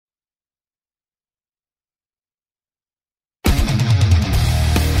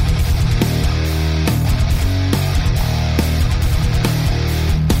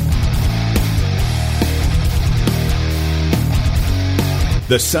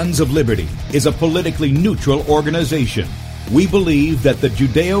The Sons of Liberty is a politically neutral organization. We believe that the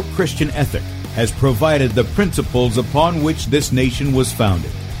Judeo-Christian ethic has provided the principles upon which this nation was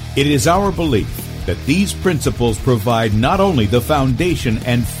founded. It is our belief that these principles provide not only the foundation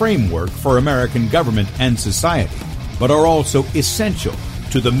and framework for American government and society, but are also essential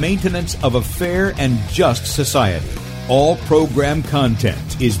to the maintenance of a fair and just society. All program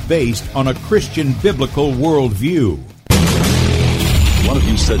content is based on a Christian biblical worldview. One of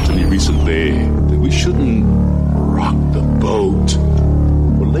you said to me recently that we shouldn't rock the boat.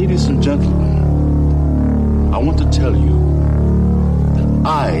 Well, ladies and gentlemen, I want to tell you that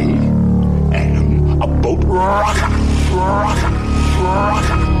I am a boat rocker.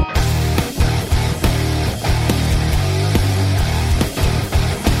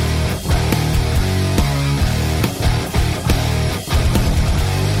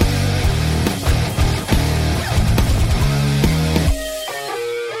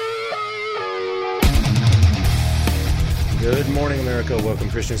 Good morning, America. Welcome,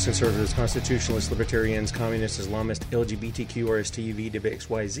 Christians, conservatives, constitutionalists, libertarians, communists, Islamists, LGBTQ, RSTUV,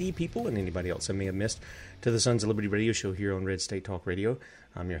 WXYZ people, and anybody else I may have missed, to the Sons of Liberty radio show here on Red State Talk Radio.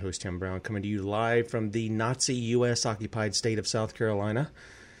 I'm your host, Tim Brown, coming to you live from the Nazi U.S.-occupied state of South Carolina.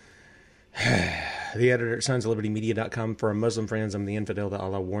 The editor at sonsoflibertymedia.com. For our Muslim friends, I'm the infidel that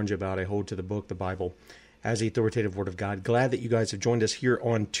Allah warned you about. I hold to the book, the Bible, as the authoritative word of God. Glad that you guys have joined us here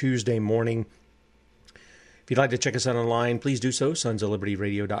on Tuesday morning. If you'd like to check us out online, please do so,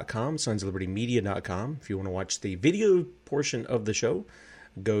 sonsoflibertyradio.com, sonsoflibertymedia.com. If you want to watch the video portion of the show,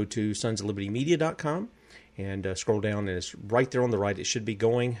 go to sonsoflibertymedia.com and scroll down, and it's right there on the right. It should be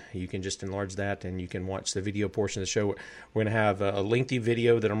going. You can just enlarge that, and you can watch the video portion of the show. We're going to have a lengthy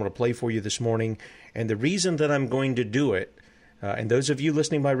video that I'm going to play for you this morning, and the reason that I'm going to do it, and those of you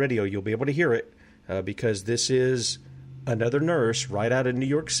listening by radio, you'll be able to hear it, because this is another nurse right out of New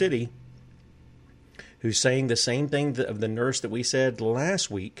York City who's saying the same thing of the nurse that we said last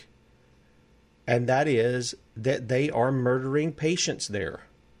week, and that is that they are murdering patients there.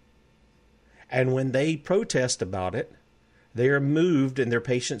 And when they protest about it, they are moved and their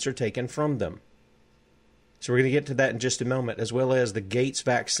patients are taken from them. So we're going to get to that in just a moment, as well as the Gates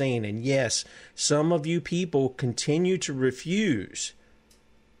vaccine. And yes, some of you people continue to refuse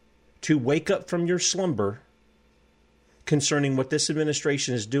to wake up from your slumber concerning what this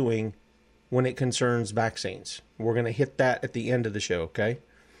administration is doing when it concerns vaccines. We're going to hit that at the end of the show, okay?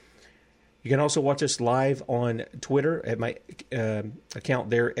 You can also watch us live on Twitter at my account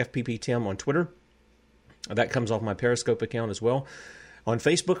there, FPP Tim on Twitter. That comes off my Periscope account as well. On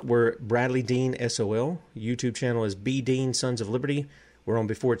Facebook, we're Bradley Dean SOL. YouTube channel is B Dean Sons of Liberty. We're on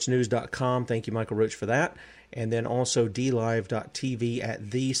beforeitsnews.com. Thank you, Michael Roach, for that. And then also dlive.tv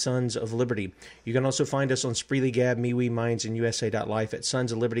at The Sons of Liberty. You can also find us on Spreely Gab, MeWe, Minds, and USA.life at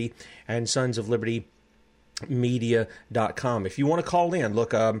Sons of Liberty and Sons of Liberty Media.com. If you want to call in,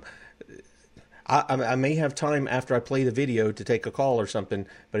 look, I may have time after I play the video to take a call or something,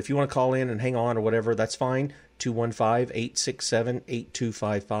 but if you want to call in and hang on or whatever, that's fine.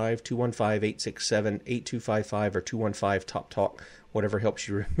 215-867-8255, 215-867-8255, or 215-TOP-TALK, whatever helps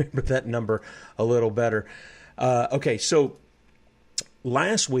you remember that number a little better. Okay, so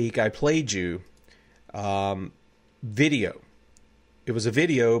last week I played you video. It was a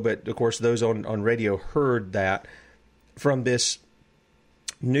video, but of course those on radio heard that from this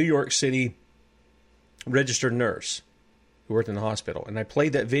New York City registered nurse who worked in the hospital. And I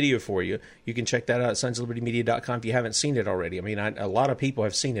played that video for you. You can check that out at sonsoflibertymedia.com if you haven't seen it already. I mean, a lot of people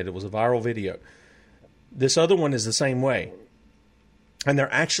have seen it. It was a viral video. This other one is the same way. And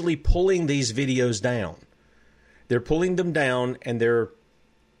they're actually pulling these videos down. They're pulling them down, and they're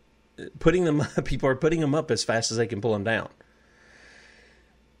putting them up. People are putting them up as fast as they can pull them down.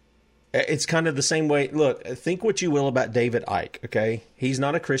 It's kind of the same way. Look, think what you will about David Icke, okay? He's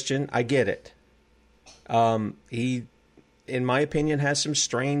not a Christian. I get it. He, in my opinion, has some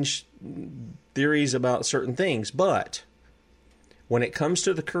strange theories about certain things. But when it comes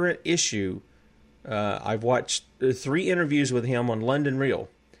to the current issue, I've watched 3 interviews with him on London Real,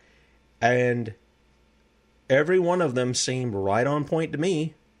 and every one of them seemed right on point to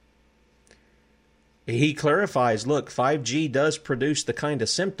me. He clarifies, look, 5G does produce the kind of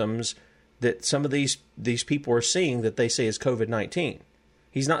symptoms that some of these people are seeing that they say is COVID-19.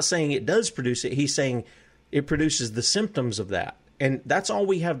 He's not saying it does produce it. He's saying it produces the symptoms of that. And that's all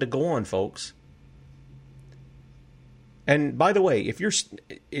we have to go on, folks. And by the way, if you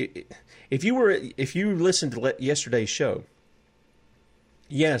listened to yesterday's show,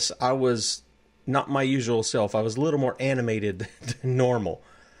 yes, I was not my usual self. I was a little more animated than normal.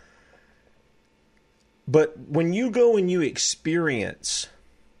 But when you go and you experience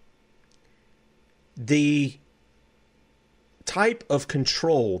the type of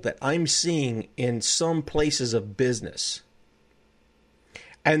control that I'm seeing in some places of business,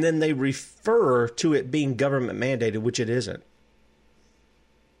 and then they refer to it being government mandated, which it isn't.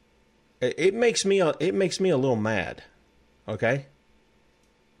 It makes me a little mad, okay?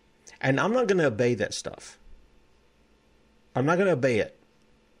 And I'm not going to obey that stuff. I'm not going to obey it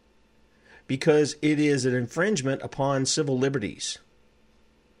because it is an infringement upon civil liberties.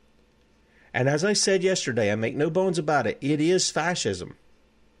 And as I said yesterday, I make no bones about it, it is fascism.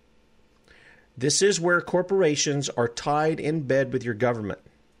 This is where corporations are tied in bed with your government.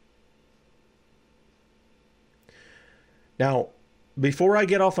 Now, before I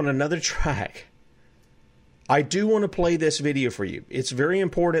get off on another track, I do want to play this video for you. It's very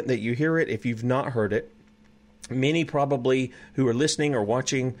important that you hear it if you've not heard it. Many probably who are listening or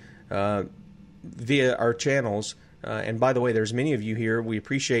watching via our channels, and by the way, there's many of you here. We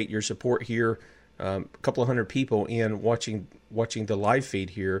appreciate your support here. A couple of hundred people in watching the live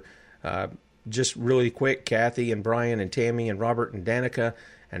feed here. Just really quick, Kathy and Brian and Tammy and Robert and Danica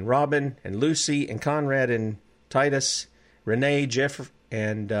and Robin and Lucy and Conrad and Titus, Renee, Jeff,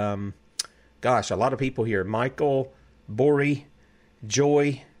 and a lot of people here. Michael, Bori,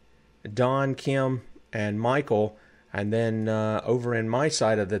 Joy, Don, Kim, and Michael. And then over in my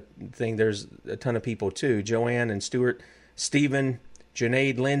side of the thing, there's a ton of people too. Joanne and Stuart, Stephen,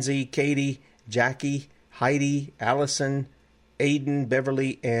 Junaid, Lindsay, Katie, Jackie, Heidi, Allison, Aiden,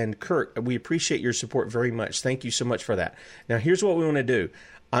 Beverly, and Kirk. We appreciate your support very much. Thank you so much for that. Now, here's what we want to do.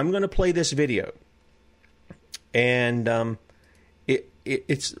 I'm going to play this video. And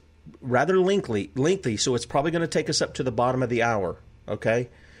it's rather lengthy, so it's probably going to take us up to the bottom of the hour, okay?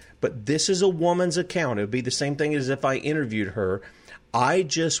 But this is a woman's account. It would be the same thing as if I interviewed her. I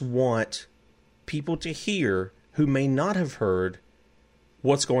just want people to hear who may not have heard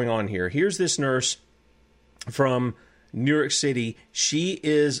what's going on here. Here's this nurse from New York City. She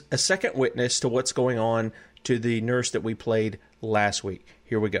is a second witness to what's going on to the nurse that we played last week.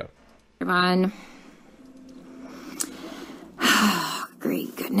 Here we go. Everyone.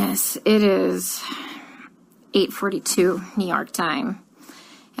 Great goodness. It is 8:42 New York time.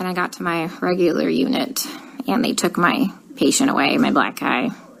 And I got to my regular unit and they took my patient away, my black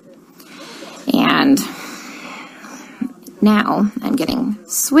guy. And now I'm getting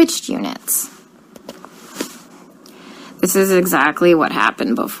switched units. This is exactly what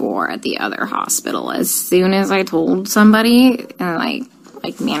happened before at the other hospital. As soon as I told somebody, and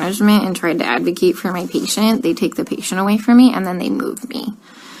like management, and tried to advocate for my patient, they take the patient away from me and then they move me.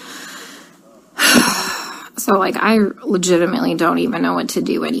 So, I legitimately don't even know what to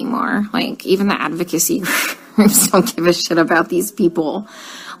do anymore. Even the advocacy groups don't give a shit about these people.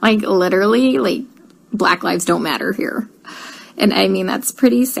 Literally, Black lives don't matter here. And I mean, that's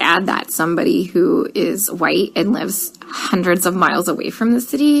pretty sad that somebody who is white and lives hundreds of miles away from the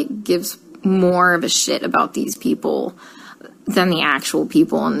city gives more of a shit about these people than the actual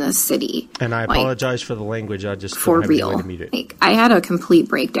people in this city. And I apologize for the language. I just for real. I had a complete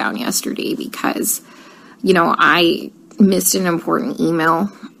breakdown yesterday because, I missed an important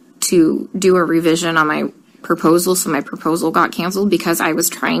email to do a revision on my proposal, so my proposal got canceled because I was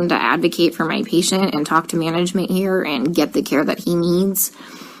trying to advocate for my patient and talk to management here and get the care that he needs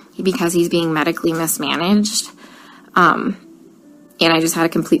because he's being medically mismanaged. And I just had a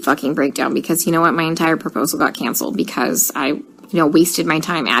complete fucking breakdown because, you know what, my entire proposal got canceled because I, wasted my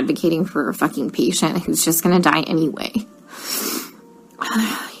time advocating for a fucking patient who's just going to die anyway.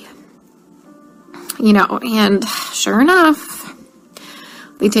 And sure enough,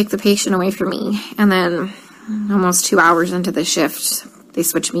 they take the patient away from me. And then almost 2 hours into the shift, they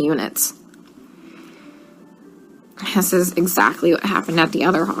switch me units. This is exactly what happened at the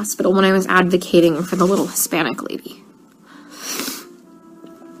other hospital when I was advocating for the little Hispanic lady.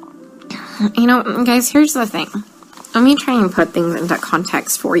 Guys, here's the thing. Let me try and put things into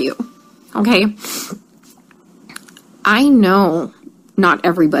context for you. Okay? I know not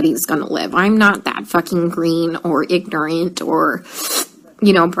everybody's gonna live. I'm not that fucking green or ignorant or,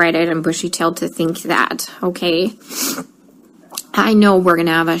 bright-eyed and bushy-tailed to think that, okay? I know we're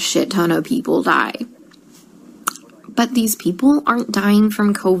gonna have a shit ton of people die. But these people aren't dying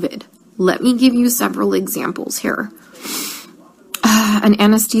from COVID. Let me give you several examples here. An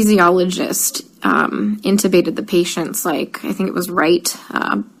anesthesiologist intubated the patient's, I think it was right,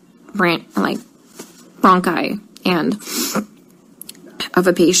 bronchi and of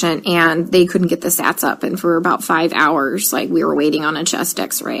a patient, and they couldn't get the sats up, and for about 5 hours, we were waiting on a chest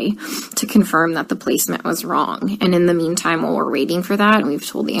x-ray to confirm that the placement was wrong. And in the meantime, while we're waiting for that, and we've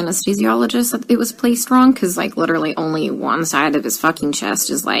told the anesthesiologist that it was placed wrong, because literally only one side of his fucking chest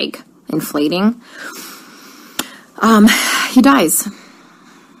is inflating. He dies.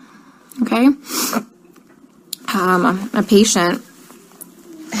 Okay? A patient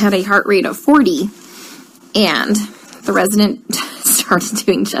had a heart rate of 40, and the resident started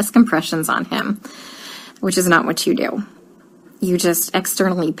doing chest compressions on him, which is not what you do. You just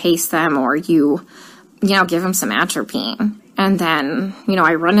externally pace them, or you give him some atropine. And then,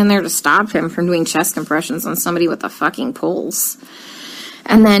 I run in there to stop him from doing chest compressions on somebody with a fucking pulse.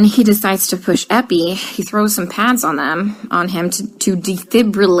 And then he decides to push epi. He throws some pads on him to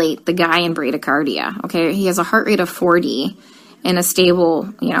defibrillate the guy in bradycardia. Okay, he has a heart rate of 40 in a stable,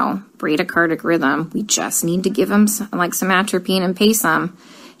 bradycardic rhythm. We just need to give him some atropine and pace him.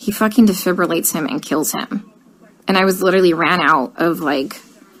 He fucking defibrillates him and kills him. And I was literally ran out of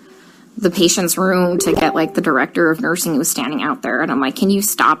the patient's room to get the director of nursing who was standing out there. And I'm like, can you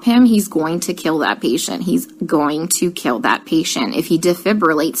stop him? He's going to kill that patient. He's going to kill that patient if he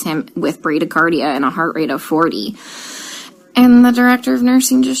defibrillates him with bradycardia and a heart rate of 40. And the director of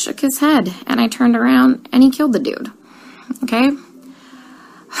nursing just shook his head. And I turned around and he killed the dude. Okay?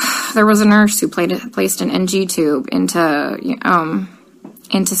 There was a nurse who placed an NG tube into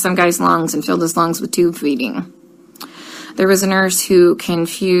some guy's lungs and filled his lungs with tube feeding. There was a nurse who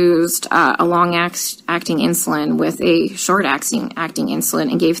confused a long-acting insulin with a short-acting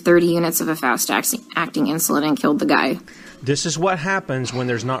insulin and gave 30 units of a fast-acting insulin and killed the guy. This is what happens when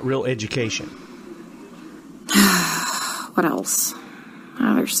there's not real education. What else?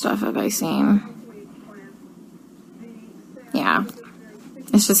 Other stuff have I seen? Yeah.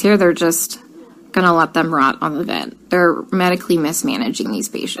 It's just here they're just going to let them rot on the vent. They're medically mismanaging these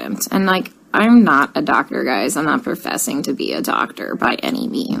patients. And, I'm not a doctor, guys. I'm not professing to be a doctor by any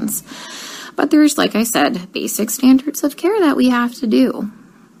means. But there's, like I said, basic standards of care that we have to do.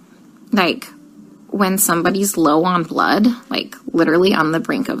 When somebody's low on blood, literally on the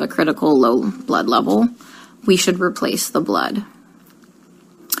brink of a critical low blood level, we should replace the blood.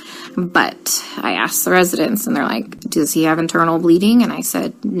 But I asked the residents, and they're like, does he have internal bleeding? And I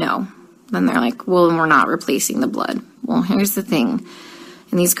said, no. Then they're like, well, then we're not replacing the blood. Well, here's the thing.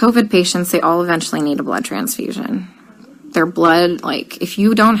 In these COVID patients, they all eventually need a blood transfusion. Their blood, if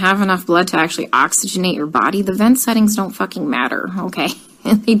you don't have enough blood to actually oxygenate your body, the vent settings don't fucking matter, okay?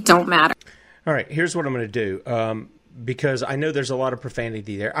 They don't matter. All right, here's what I'm going to do, because I know there's a lot of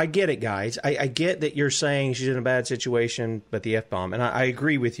profanity there. I get it, guys. I get that you're saying she's in a bad situation, but the F-bomb, and I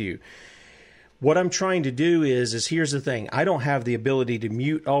agree with you. What I'm trying to do is here's the thing. I don't have the ability to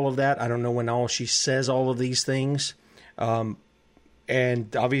mute all of that. I don't know when all she says all of these things.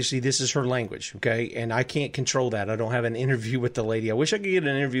 And obviously this is her language, okay? And I can't control that. I don't have an interview with the lady. I wish I could get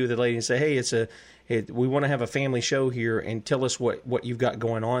an interview with the lady and say, hey, we want to have a family show here and tell us what you've got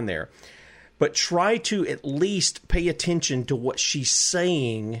going on there. But try to at least pay attention to what she's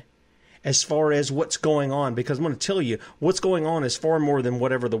saying as far as what's going on, because I'm going to tell you what's going on is far more than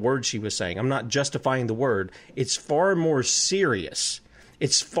whatever the word she was saying. I'm not justifying the word. It's far more serious.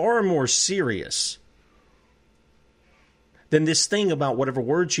 It's far more serious than this thing about whatever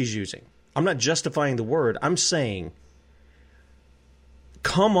word she's using. I'm not justifying the word. I'm saying,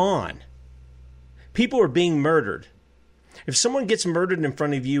 come on. People are being murdered. If someone gets murdered in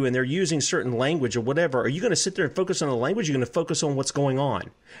front of you and they're using certain language or whatever, are you going to sit there and focus on the language? You're going to focus on what's going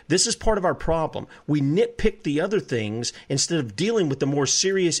on. This is part of our problem. We nitpick the other things instead of dealing with the more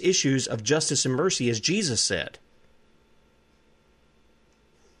serious issues of justice and mercy, as Jesus said.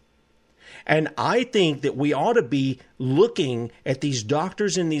 And I think that we ought to be looking at these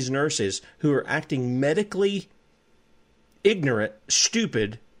doctors and these nurses who are acting medically ignorant,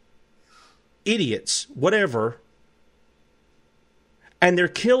 stupid, idiots, whatever, and they're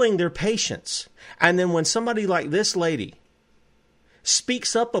killing their patients. And then when somebody like this lady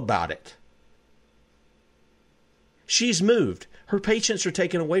speaks up about it, she's moved. Her patients are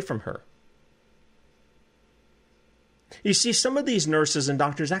taken away from her. You see, some of these nurses and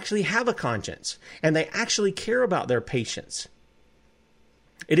doctors actually have a conscience, and they actually care about their patients.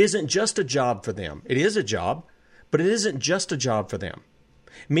 It isn't just a job for them. It is a job, but it isn't just a job for them.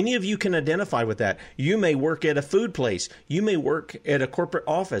 Many of you can identify with that. You may work at a food place. You may work at a corporate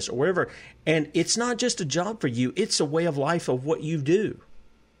office or wherever, and it's not just a job for you. It's a way of life of what you do.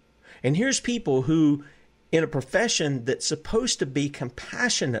 And here's people who, in a profession that's supposed to be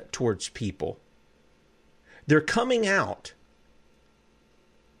compassionate towards people, they're coming out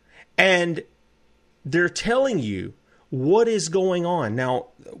and they're telling you what is going on. Now,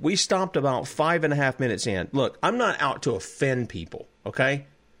 we stopped about 5.5 minutes in. Look, I'm not out to offend people, okay?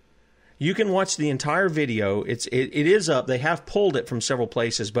 You can watch the entire video. It is up. They have pulled it from several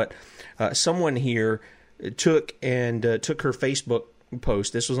places, but someone here took her Facebook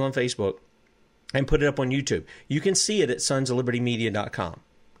post. This was on Facebook. And put it up on YouTube. You can see it at sonsoflibertymedia.com.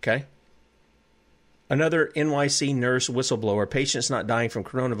 Okay? Another NYC nurse whistleblower. Patients not dying from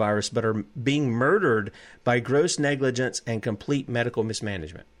coronavirus, but are being murdered by gross negligence and complete medical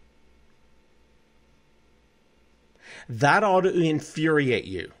mismanagement. That ought to infuriate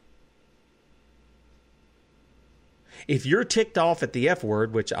you. If you're ticked off at the F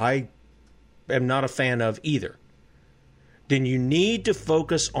word, which I am not a fan of either, then you need to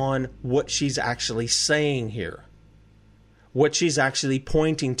focus on what she's actually saying here, what she's actually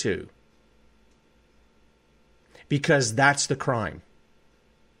pointing to, because that's the crime.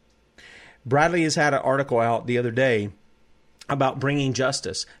 Bradley has had an article out the other day about bringing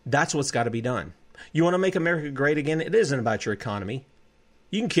justice. That's what's got to be done. You want to make America great again? It isn't about your economy.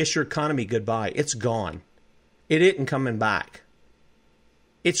 You can kiss your economy goodbye. It's gone. It isn't coming back.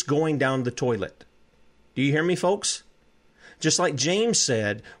 It's going down the toilet. Do you hear me, folks? Just like James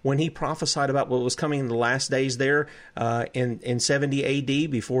said when he prophesied about what was coming in the last days there in 70 AD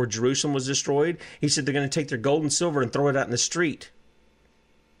before Jerusalem was destroyed, he said they're going to take their gold and silver and throw it out in the street.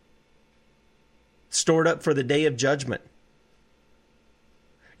 Stored up for the day of judgment.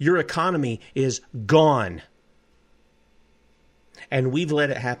 Your economy is gone. And we've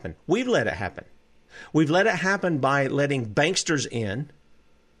let it happen. We've let it happen. We've let it happen by letting banksters in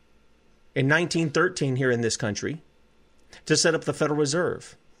 1913 here in this country, to set up the Federal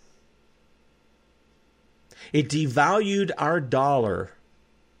Reserve. It devalued our dollar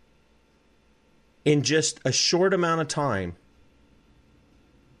in just a short amount of time,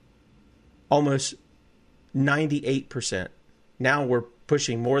 almost 98%. Now we're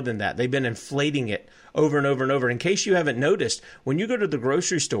pushing more than that. They've been inflating it over and over and over. In case you haven't noticed, when you go to the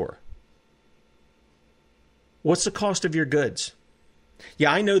grocery store, what's the cost of your goods?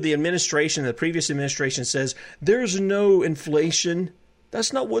 Yeah, I know the previous administration says there's no inflation.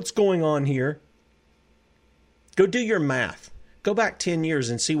 That's not what's going on here. Go do your math. Go back 10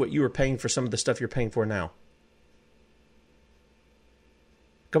 years and see what you were paying for some of the stuff you're paying for now.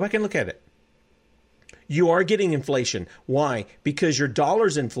 Go back and look at it. You are getting inflation. Why? Because your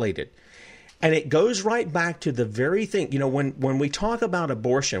dollar's inflated. And it goes right back to the very thing. You know, when we talk about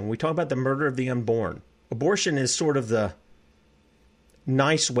abortion, when we talk about the murder of the unborn, abortion is sort of the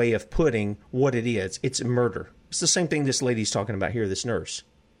nice way of putting what it is. It's murder. It's the same thing this lady's talking about here, this nurse.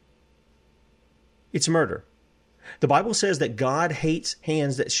 It's murder. The Bible says that God hates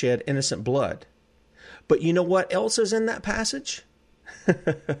hands that shed innocent blood. But you know what else is in that passage?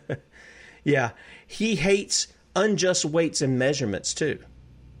 Yeah, he hates unjust weights and measurements too.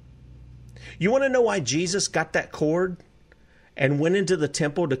 You want to know why Jesus got that cord and went into the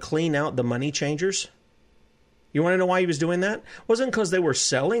temple to clean out the money changers? You want to know why he was doing that? It wasn't because they were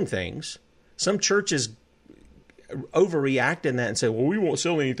selling things. Some churches overreact in that and say, well, we won't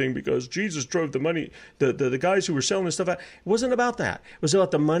sell anything because Jesus drove the money, the guys who were selling this stuff out. It wasn't about that. It was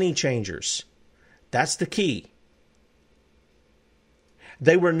about the money changers. That's the key.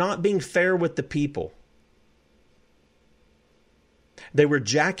 They were not being fair with the people. They were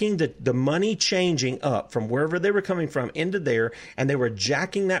jacking the money changing up from wherever they were coming from into there, and they were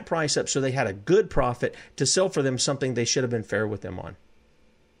jacking that price up so they had a good profit to sell for them something they should have been fair with them on.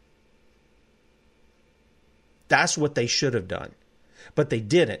 That's what they should have done. But they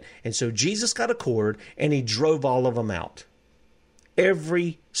didn't. And so Jesus got a cord and he drove all of them out.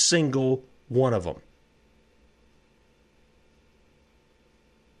 Every single one of them.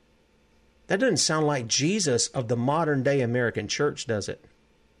 That doesn't sound like Jesus of the modern day American church, does it?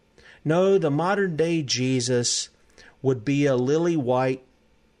 No, the modern day Jesus would be a lily white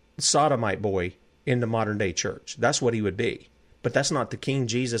sodomite boy in the modern day church. That's what he would be. But that's not the King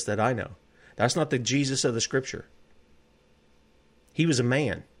Jesus that I know. That's not the Jesus of the Scripture. He was a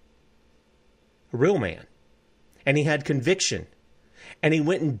man. A real man. And he had conviction. And he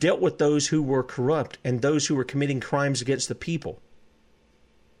went and dealt with those who were corrupt and those who were committing crimes against the people.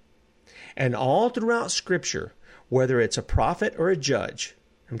 And all throughout Scripture, whether it's a prophet or a judge,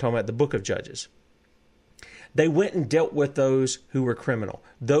 I'm talking about the book of Judges, they went and dealt with those who were criminal,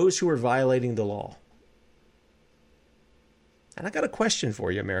 those who were violating the law. And I got a question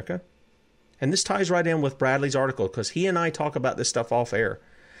for you, America. And this ties right in with Bradley's article because he and I talk about this stuff off air.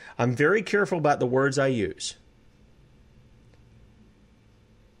 I'm very careful about the words I use.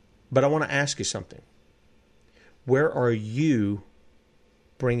 But I want to ask you something. Where are you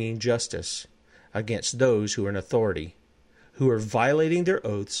bringing justice against those who are in authority, who are violating their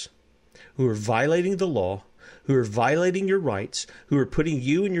oaths, who are violating the law, who are violating your rights, who are putting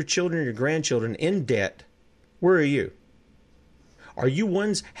you and your children and your grandchildren in debt? Where are you? Are you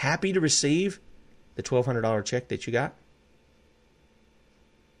ones happy to receive the $1,200 check that you got?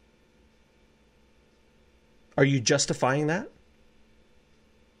 Are you justifying that?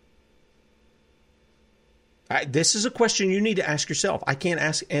 This is a question you need to ask yourself. I can't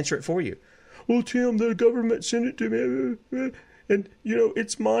answer it for you. Well, Tim, the government sent it to me, and,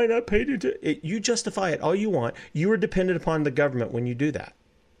 it's mine. I paid it. You justify it all you want. You are dependent upon the government when you do that.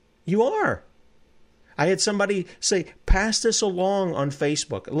 You are. I had somebody say, pass this along on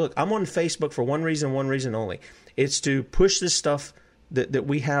Facebook. Look, I'm on Facebook for one reason only. It's to push this stuff that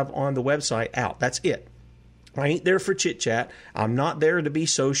we have on the website out. That's it. I ain't there for chit-chat. I'm not there to be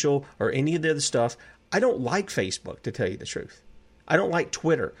social or any of the other stuff. I don't like Facebook, to tell you the truth. I don't like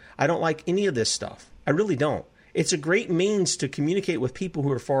Twitter. I don't like any of this stuff. I really don't. It's a great means to communicate with people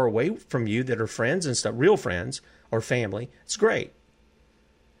who are far away from you that are friends and stuff, real friends or family. It's great.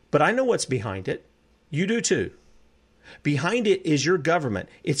 But I know what's behind it. You do too. Behind it is your government.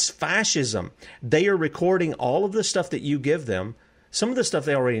 It's fascism. They are recording all of the stuff that you give them. Some of the stuff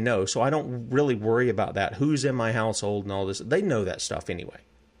they already know, so I don't really worry about that. Who's in my household and all this. They know that stuff anyway.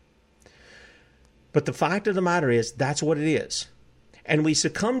 But the fact of the matter is, that's what it is. And we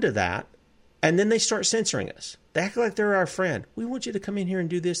succumb to that, and then they start censoring us. They act like they're our friend. We want you to come in here and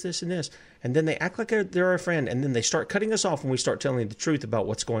do this, this, and this. And then they act like they're our friend, and then they start cutting us off when we start telling the truth about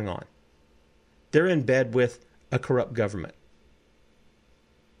what's going on. They're in bed with a corrupt government.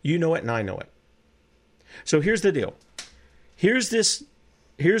 You know it, and I know it. So here's the deal. Here's this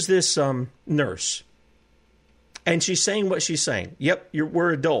nurse. And she's saying what she's saying. Yep,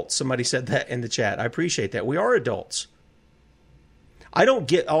 we're adults. Somebody said that in the chat. I appreciate that. We are adults. I don't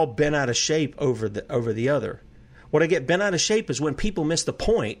get all bent out of shape over the other. What I get bent out of shape is when people miss the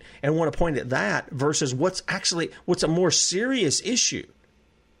point and want to point at that versus what's a more serious issue,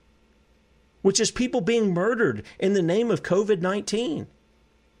 which is people being murdered in the name of COVID-19.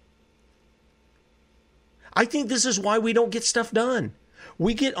 I think this is why we don't get stuff done.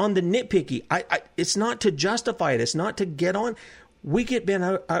 We get on the nitpicky. It's not to justify it. It's not to get on. We get bent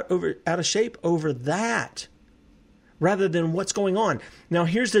out of shape over that rather than what's going on. Now,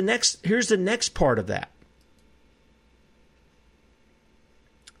 here's the next part of that.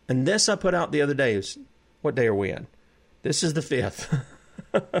 And this I put out the other day. What day are we in? This is the 5th.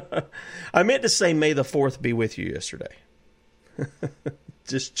 I meant to say May the 4th be with you yesterday.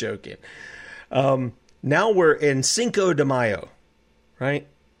 Just joking. Now we're in Cinco de Mayo. Right,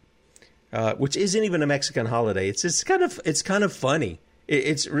 which isn't even a Mexican holiday. It's kind of funny.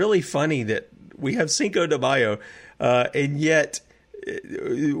 It's really funny that we have Cinco de Mayo, and yet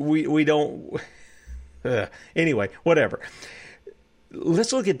we don't. Anyway, whatever.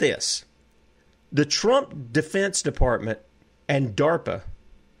 Let's look at this. The Trump Defense Department and DARPA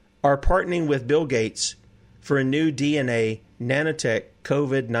are partnering with Bill Gates for a new DNA nanotech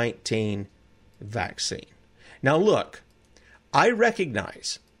COVID-19 vaccine. Now, look. I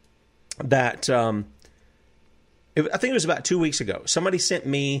recognize that I think it was about 2 weeks ago. Somebody sent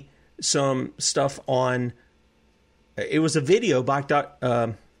me some stuff on. It was a video by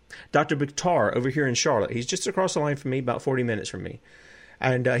Dr. Bikhtar over here in Charlotte. He's just across the line from me, about 40 minutes from me.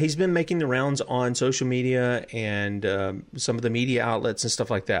 And he's been making the rounds on social media and some of the media outlets and stuff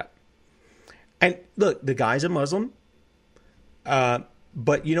like that. And look, the guy's a Muslim.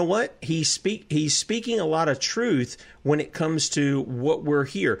 But you know what? He's speaking a lot of truth when it comes to what we're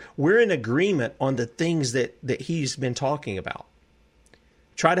here. We're in agreement on the things that he's been talking about.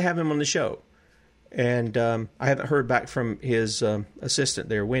 Try to have him on the show. And I haven't heard back from his assistant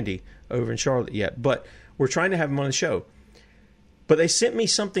there, Wendy, over in Charlotte yet. But we're trying to have him on the show. But they sent me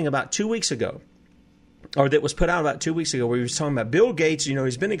something about 2 weeks ago, or that was put out about 2 weeks ago, where he was talking about Bill Gates.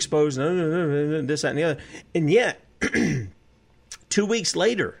 He's been exposed, this, that, and the other. And yet... 2 weeks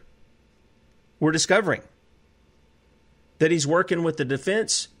later, we're discovering that he's working with the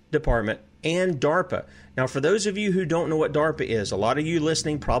Defense Department and DARPA. Now, for those of you who don't know what DARPA is, a lot of you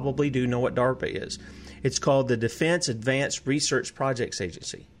listening probably do know what DARPA is. It's called the Defense Advanced Research Projects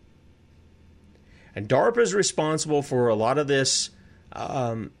Agency. And DARPA is responsible for a lot of this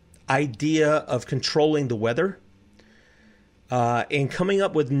idea of controlling the weather and coming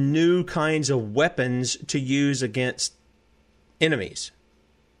up with new kinds of weapons to use against enemies.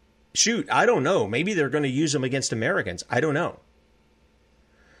 Shoot, I don't know. Maybe they're going to use them against Americans. I don't know.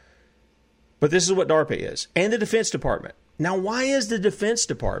 But this is what DARPA is. And the Defense Department. Now, why is the Defense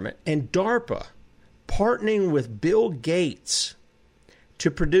Department and DARPA partnering with Bill Gates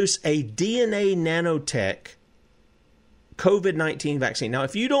to produce a DNA nanotech COVID-19 vaccine? Now,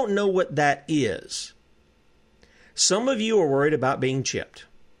 if you don't know what that is, some of you are worried about being chipped.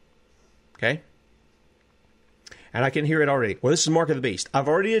 Okay? And I can hear it already. Well, this is Mark of the Beast. I've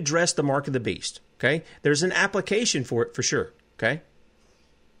already addressed the Mark of the Beast. Okay? There's an application for it for sure. Okay?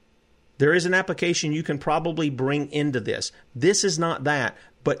 There is an application you can probably bring into this. This is not that,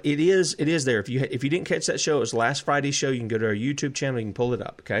 but it is there. If you didn't catch that show, it was last Friday's show. You can go to our YouTube channel. You can pull it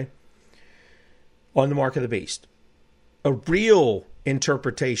up, okay? On the mark of the beast. A real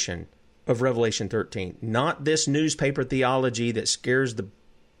interpretation of Revelation 13. Not this newspaper theology that scares the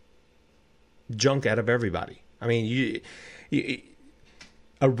junk out of everybody. I mean,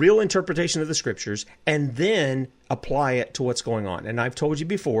 a real interpretation of the Scriptures, and then apply it to what's going on. And I've told you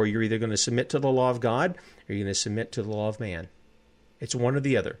before, you're either going to submit to the law of God or you're going to submit to the law of man. It's one or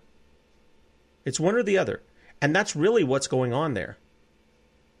the other. It's one or the other. And that's really what's going on there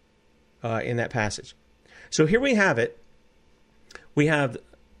in that passage. So here we have it. We have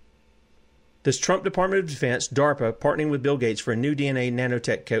this Trump Department of Defense, DARPA, partnering with Bill Gates for a new DNA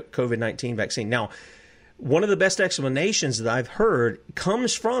nanotech COVID-19 vaccine. Now, one of the best explanations that I've heard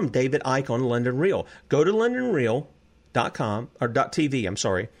comes from David Icke on London Real. Go to londonreal.com, or .tv, I'm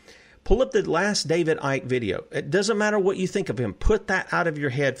sorry. Pull up the last David Icke video. It doesn't matter what you think of him. Put that out of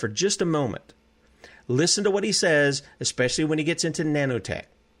your head for just a moment. Listen to what he says, especially when he gets into nanotech.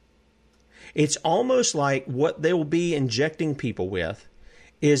 It's almost like what they will be injecting people with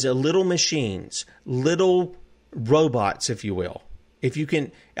is a little machines, little robots, if you will. If you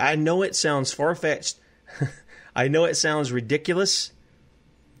can, I know it sounds far-fetched. I know it sounds ridiculous.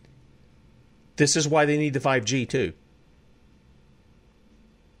 This is why they need the 5G too.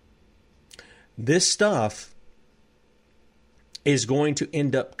 This stuff is going to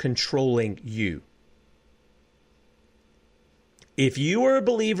end up controlling you. If you are a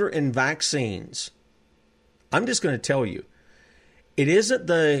believer in vaccines, I'm just going to tell you, it isn't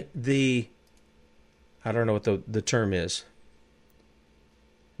the I don't know what the term is.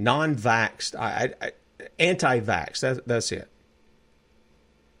 Non-vaxxed, anti-vax, that's it.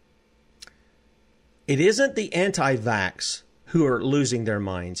 It isn't the anti-vax who are losing their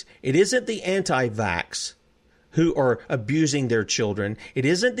minds. It isn't the anti-vax who are abusing their children. It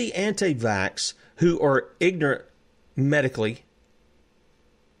isn't the anti-vax who are ignorant medically.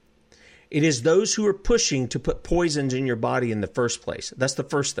 It is those who are pushing to put poisons in your body in the first place. That's the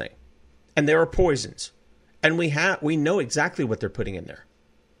first thing. And there are poisons. And we know exactly what they're putting in there.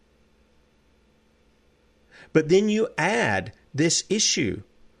 But then you add this issue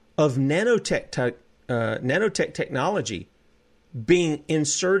of nanotech technology being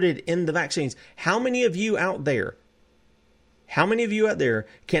inserted in the vaccines. How many of you out there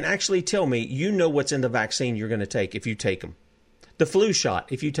can actually tell me you know what's in the vaccine you're going to take if you take them? The flu shot,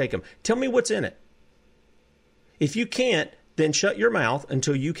 if you take them. Tell me what's in it. If you can't, then shut your mouth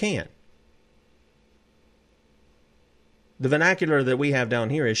until you can. The vernacular that we have down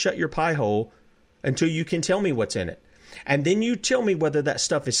here is shut your pie hole until you can tell me what's in it. And then you tell me whether that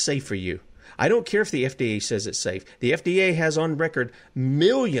stuff is safe for you. I don't care if the FDA says it's safe. The FDA has on record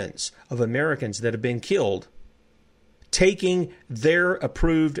millions of Americans that have been killed taking their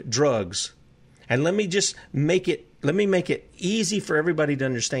approved drugs. And let me make it easy for everybody to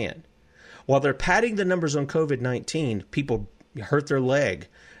understand. While they're padding the numbers on COVID-19, people hurt their leg,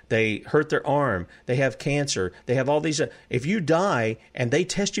 they hurt their arm, they have cancer, they have all these. If you die and they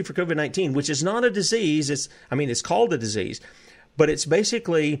test you for COVID-19, which is not a disease, it's called a disease, but it's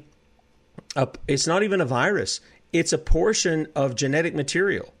basically, it's not even a virus. It's a portion of genetic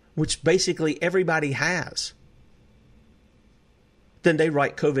material, which basically everybody has. Then they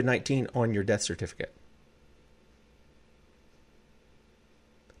write COVID-19 on your death certificate.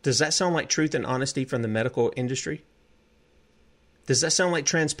 Does that sound like truth and honesty from the medical industry? Does that sound like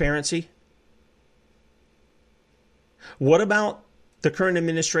transparency? What about the current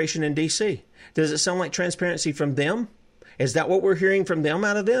administration in D.C.? Does it sound like transparency from them? Is that what we're hearing from them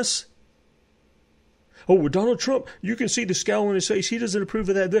out of this? Oh, well, Donald Trump, you can see the scowl on his face. He doesn't approve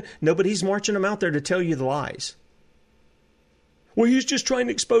of that. No, but he's marching them out there to tell you the lies. Well, he's just trying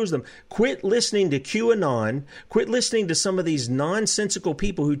to expose them. Quit listening to QAnon. Quit listening to some of these nonsensical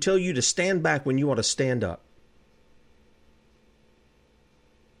people who tell you to stand back when you ought to stand up.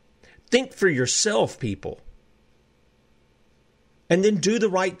 Think for yourself, people. And then do the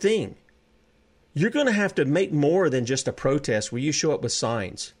right thing. You're going to have to make more than just a protest where you show up with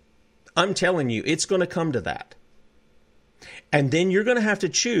signs. I'm telling you, it's going to come to that. And then you're going to have to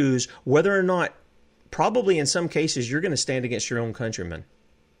choose whether or not, probably in some cases, you're going to stand against your own countrymen.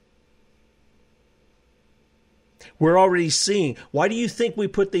 We're already seeing, why do you think we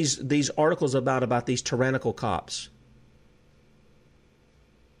put these articles about these tyrannical cops?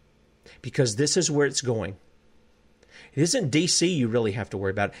 Because this is where it's going. It isn't D.C. you really have to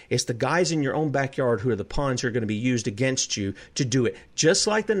worry about. It's the guys in your own backyard who are the pawns who are going to be used against you to do it, just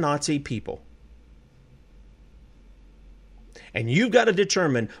like the Nazi people. And you've got to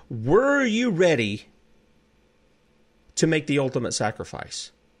determine, were you ready to make the ultimate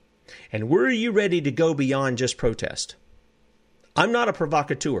sacrifice? And were you ready to go beyond just protest? I'm not a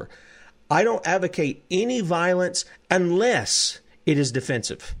provocateur. I don't advocate any violence unless it is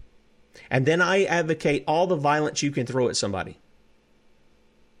defensive. And then I advocate all the violence you can throw at somebody.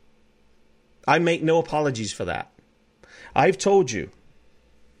 I make no apologies for that. I've told you,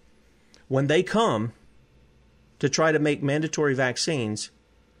 when they come to try to make mandatory vaccines,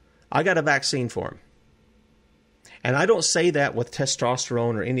 I got a vaccine for them. And I don't say that with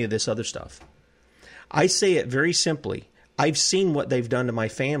testosterone or any of this other stuff. I say it very simply. I've seen what they've done to my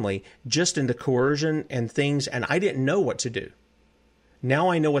family just in the coercion and things, and I didn't know what to do.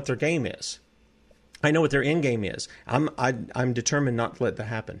 Now I know what their game is. I know what their end game is. I'm determined not to let that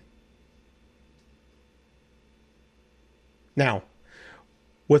happen. Now,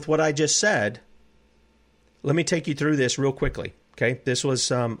 with what I just said, let me take you through this real quickly. Okay, this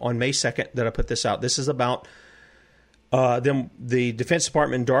was on May 2nd that I put this out. This is about the Defense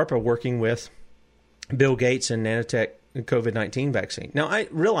Department and DARPA working with Bill Gates and nanotech COVID-19 vaccine. Now, I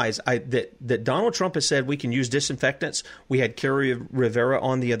realize that Donald Trump has said we can use disinfectants. We had Carrie Rivera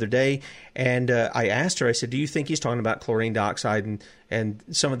on the other day, and I asked her, I said, do you think he's talking about chlorine dioxide and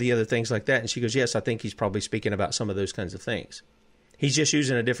some of the other things like that? And she goes, yes, I think he's probably speaking about some of those kinds of things. He's just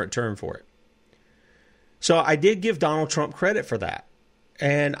using a different term for it. So I did give Donald Trump credit for that,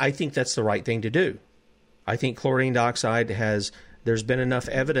 and I think that's the right thing to do. I think chlorine dioxide there's been enough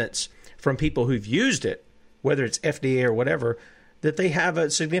evidence from people who've used it, whether it's FDA or whatever, that they have a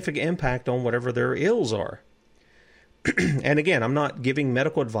significant impact on whatever their ills are. And again, I'm not giving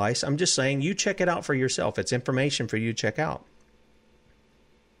medical advice. I'm just saying you check it out for yourself. It's information for you to check out.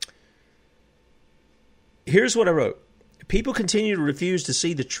 Here's what I wrote. People continue to refuse to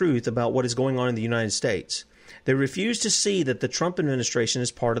see the truth about what is going on in the United States. They refuse to see that the Trump administration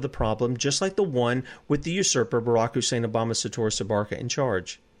is part of the problem, just like the one with the usurper Barack Hussein Obama Sator Sabarka in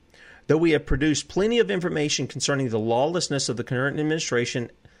charge. Though we have produced plenty of information concerning the lawlessness of the current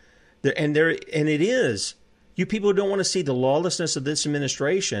administration, and it is, you people who don't want to see the lawlessness of this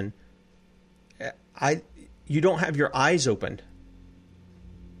administration, you don't have your eyes opened.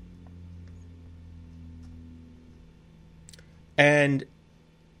 And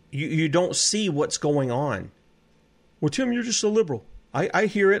you don't see what's going on. Well, Tim, you're just a liberal. I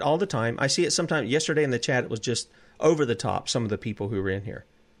hear it all the time. I see it sometimes. Yesterday in the chat, it was just over the top, some of the people who were in here.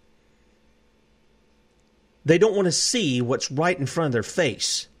 They don't want to see what's right in front of their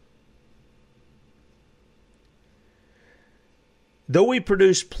face. Though we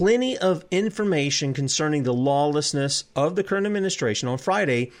produce plenty of information concerning the lawlessness of the current administration, on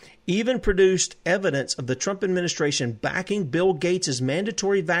Friday, even produced evidence of the Trump administration backing Bill Gates'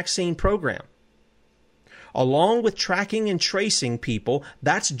 mandatory vaccine program. Along with tracking and tracing people,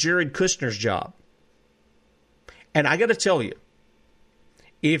 that's Jared Kushner's job. And I got to tell you,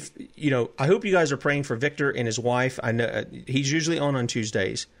 I hope you guys are praying for Victor and his wife. I know he's usually on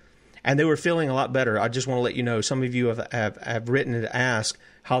Tuesdays, and they were feeling a lot better. I just want to let you know, some of you have written to ask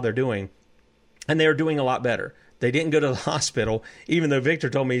how they're doing, and they are doing a lot better. They didn't go to the hospital, even though Victor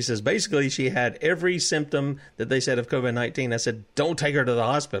told me, he says, basically she had every symptom that they said of COVID-19. I said, don't take her to the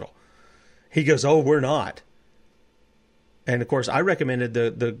hospital. He goes, oh, we're not. And, of course, I recommended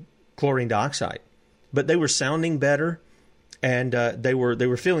the chlorine dioxide. But they were sounding better, and they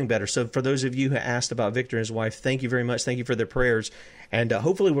were feeling better. So for those of you who asked about Victor and his wife, thank you very much. Thank you for their prayers. And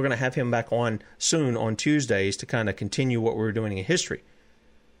hopefully we're going to have him back on soon on Tuesdays to kind of continue what we're doing in history.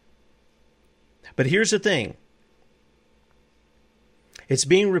 But here's the thing. It's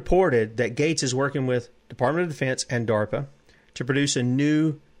being reported that Gates is working with Department of Defense and DARPA to produce a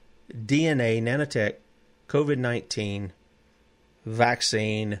new DNA nanotech COVID-19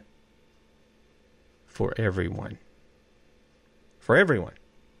 vaccine for everyone. For everyone.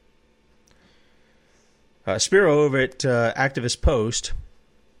 Spiro over at Activist Post,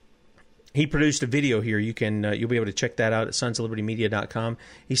 he produced a video here. You'll be able to check that out at sonsoflibertymedia.com.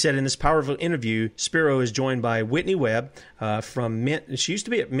 He said in this powerful interview, Spiro is joined by Whitney Webb from Mint. She used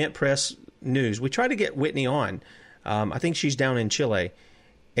to be at Mint Press News. We tried to get Whitney on. I think she's down in Chile.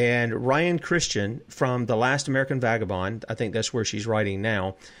 And Ryan Christian from The Last American Vagabond, I think that's where she's writing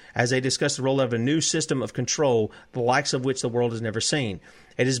now, as they discuss the role of a new system of control, the likes of which the world has never seen.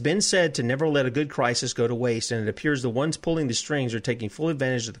 It has been said to never let a good crisis go to waste, and it appears the ones pulling the strings are taking full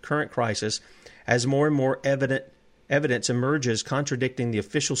advantage of the current crisis as more and more evidence emerges contradicting the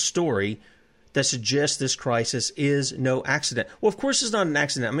official story that suggests this crisis is no accident. Well, of course it's not an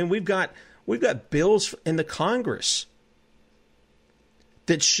accident. I mean, we've got bills in the Congress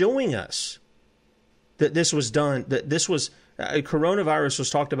that's showing us that this was done, that this was Coronavirus was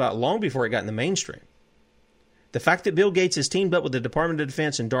talked about long before it got in the mainstream. The fact that Bill Gates has teamed up with the Department of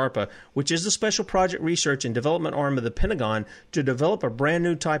Defense and DARPA, which is the special project research and development arm of the Pentagon, to develop a brand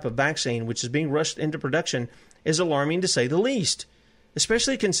new type of vaccine which is being rushed into production is alarming to say the least,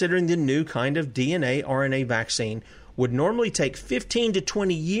 especially considering the new kind of DNA RNA vaccine would normally take 15 to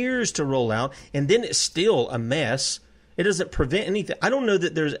 20 years to roll out, and then it's still a mess. It doesn't prevent anything. I don't know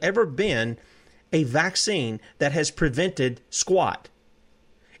that there's ever been a vaccine that has prevented squat.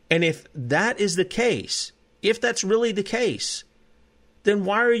 And if that is the case, if that's really the case, then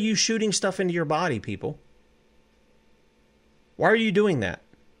why are you shooting stuff into your body, people? Why are you doing that?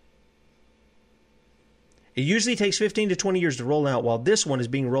 It usually takes 15 to 20 years to roll out, while this one is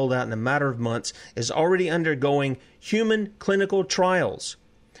being rolled out in a matter of months, is already undergoing human clinical trials.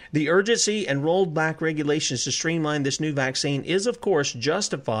 The urgency and rolled back regulations to streamline this new vaccine is, of course,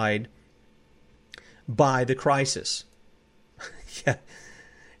 justified by the crisis. Yeah.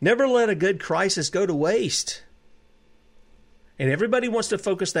 Never let a good crisis go to waste. And everybody wants to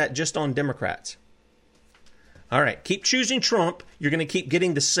focus that just on Democrats. All right, keep choosing Trump. You're going to keep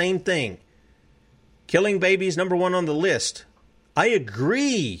getting the same thing. Killing babies, number one on the list. I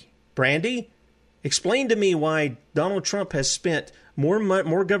agree, Brandy. Explain to me why Donald Trump has spent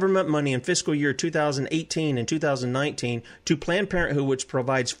more government money in fiscal year 2018 and 2019 to Planned Parenthood, which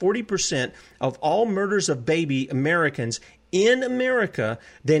provides 40% of all murders of baby Americans in America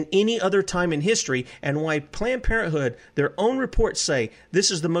than any other time in history, and why Planned Parenthood, their own reports say this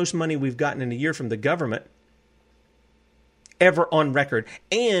is the most money we've gotten in a year from the government ever on record,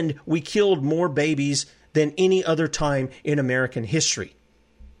 and we killed more babies than any other time in American history.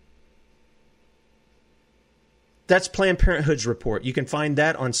 That's Planned Parenthood's report. You can find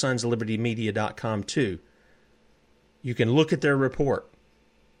that on sonsoflibertymedia.com too. You can look at their report.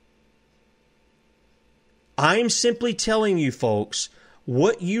 I'm simply telling you, folks,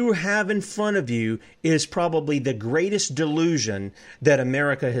 what you have in front of you is probably the greatest delusion that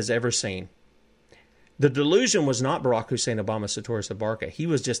America has ever seen. The delusion was not Barack Hussein Obama Soetoro Abarca. He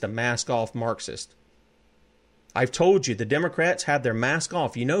was just a mask-off Marxist. I've told you, the Democrats have their mask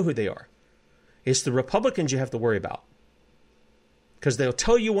off. You know who they are. It's the Republicans you have to worry about. Because they'll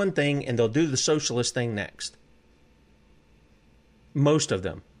tell you one thing and they'll do the socialist thing next. Most of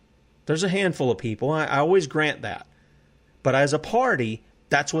them. There's a handful of people. I always grant that. But as a party,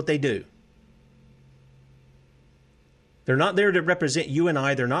 that's what they do. They're not there to represent you and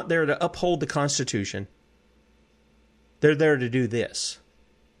I. They're not there to uphold the Constitution. They're there to do this.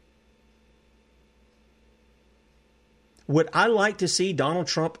 Would I like to see Donald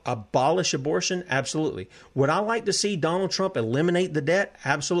Trump abolish abortion? Absolutely. Would I like to see Donald Trump eliminate the debt?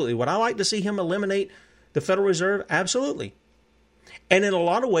 Absolutely. Would I like to see him eliminate the Federal Reserve? Absolutely. And in a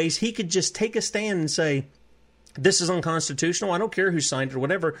lot of ways, he could just take a stand and say, this is unconstitutional. I don't care who signed it or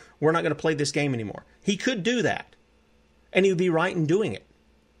whatever. We're not going to play this game anymore. He could do that. And he would be right in doing it.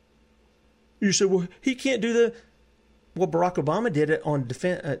 You say, well, he can't do the... Well, Barack Obama did it on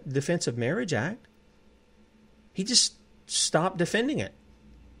Defense of Marriage Act. He just stopped defending it.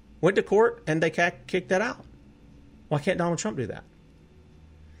 Went to court and they kicked that out. Why can't Donald Trump do that?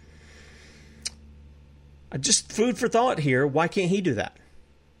 Just food for thought here. Why can't he do that?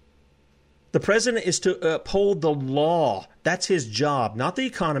 The president is to uphold the law. That's his job, not the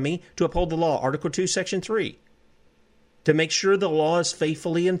economy, to uphold the law. Article 2, Section 3. To make sure the law is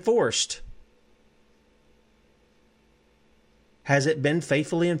faithfully enforced. Has it been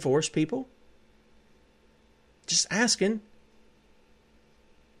faithfully enforced, people? Just asking.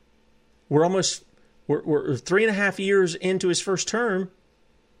 We're 3.5 years into his first term.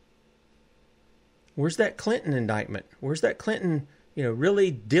 Where's that Clinton indictment? Where's that Clinton,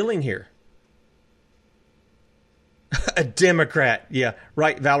 really dealing here? A Democrat. Yeah,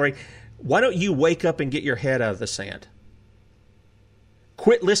 right, Valerie. Why don't you wake up and get your head out of the sand?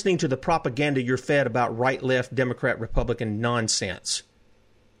 Quit listening to the propaganda you're fed about right, left, Democrat, Republican nonsense.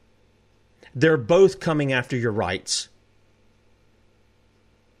 They're both coming after your rights.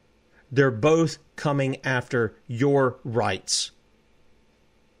 They're both coming after your rights.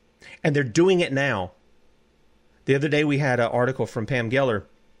 And they're doing it now. The other day we had an article from Pam Geller.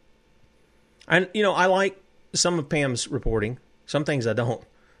 And, I like some of Pam's reporting. Some things I don't.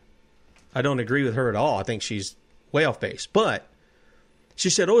 I don't agree with her at all. I think she's way off base. But she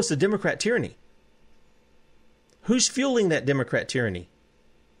said, it's the Democrat tyranny. Who's fueling that Democrat tyranny?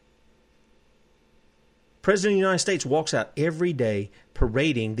 President of the United States walks out every day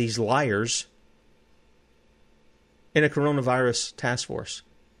parading these liars in a coronavirus task force.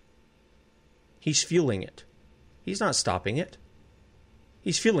 He's fueling it. He's not stopping it.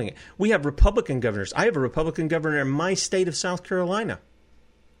 He's feeling it. We have Republican governors. I have a Republican governor in my state of South Carolina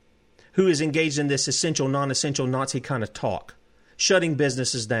who is engaged in this essential, non-essential Nazi kind of talk, shutting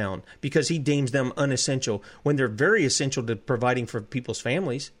businesses down because he deems them unessential when they're very essential to providing for people's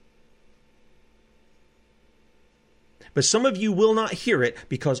families. But some of you will not hear it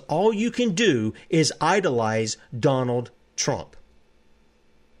because all you can do is idolize Donald Trump.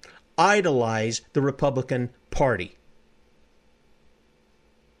 Idolize the Republican Party.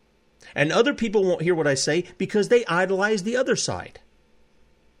 And other people won't hear what I say because they idolize the other side.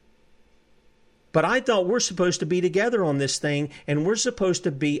 But I thought we're supposed to be together on this thing, and we're supposed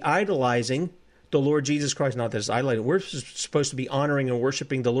to be idolizing the Lord Jesus Christ. Not that it's idolizing. We're supposed to be honoring and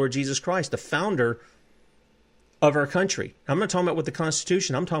worshiping the Lord Jesus Christ, the founder of our country. I'm not talking about with the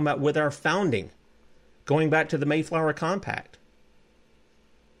Constitution. I'm talking about with our founding, going back to the Mayflower Compact.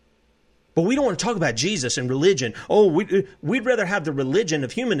 But we don't want to talk about Jesus and religion. Oh, we'd rather have the religion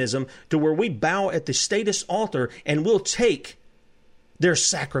of humanism to where we bow at the status altar and we'll take their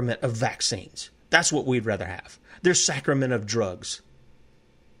sacrament of vaccines. That's what we'd rather have. Their sacrament of drugs.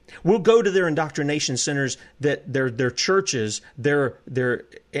 We'll go to their indoctrination centers, that their churches,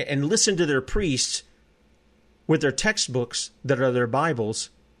 and listen to their priests with their textbooks that are their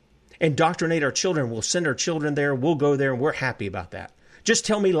Bibles, indoctrinate our children. We'll send our children there. We'll go there, and we're happy about that. Just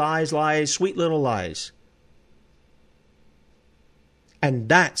tell me lies, lies, sweet little lies. And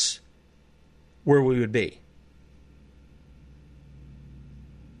that's where we would be.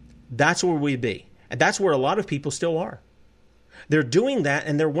 That's where we'd be. And that's where a lot of people still are. They're doing that,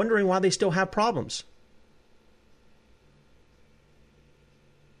 and they're wondering why they still have problems.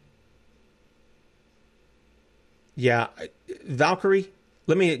 Yeah, Valkyrie,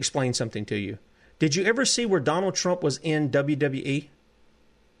 let me explain something to you. Did you ever see where Donald Trump was in WWE?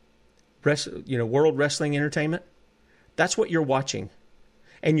 World Wrestling Entertainment? That's what you're watching.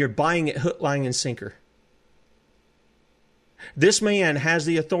 And you're buying it hook, line, and sinker. This man has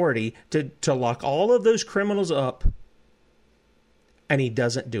the authority to lock all of those criminals up, and he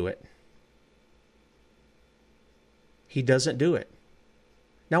doesn't do it. He doesn't do it.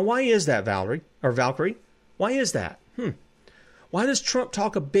 Now, why is that, Valkyrie? Why is that? Why does Trump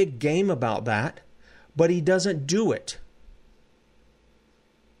talk a big game about that, but he doesn't do it?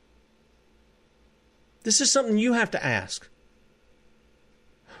 This is something you have to ask.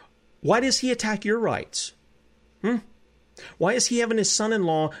 Why does he attack your rights? Why is he having his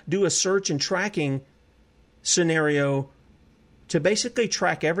son-in-law do a search and tracking scenario to basically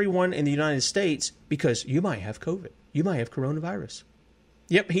track everyone in the United States because you might have COVID? You might have coronavirus.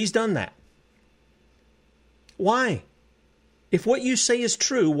 Yep, he's done that. Why? If what you say is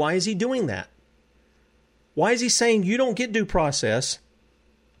true, why is he doing that? Why is he saying you don't get due process?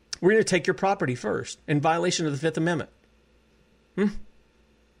 We're going to take your property first in violation of the Fifth Amendment.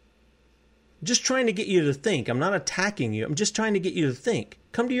 Just trying to get you to think. I'm not attacking you. I'm just trying to get you to think.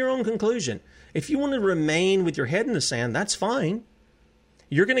 Come to your own conclusion. If you want to remain with your head in the sand, that's fine.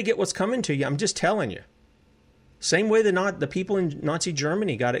 You're going to get what's coming to you. I'm just telling you. Same way the people in Nazi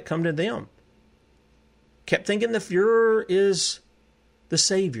Germany got it come to them. Kept thinking the Fuhrer is the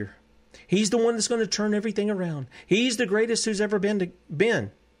savior. He's the one that's going to turn everything around. He's the greatest who's ever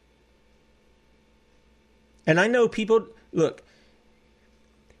been. And I know people, look,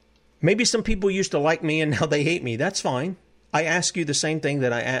 maybe some people used to like me and now they hate me. That's fine. I ask you the same thing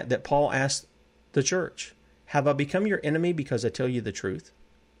that Paul asked the church. Have I become your enemy because I tell you the truth?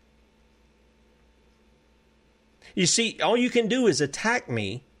 You see, all you can do is attack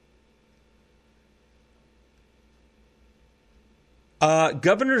me.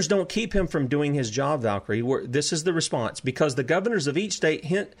 Governors don't keep him from doing his job, Valkyrie. This is the response. Because the governors of each state,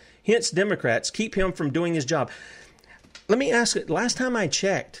 hence Democrats, keep him from doing his job. Let me ask you, last time I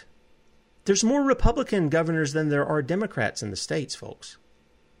checked, there's more Republican governors than there are Democrats in the states, folks.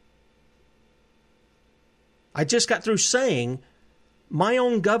 I just got through saying my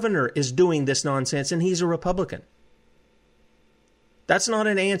own governor is doing this nonsense and he's a Republican. That's not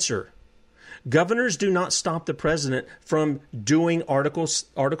an answer. Governors do not stop the president from doing Article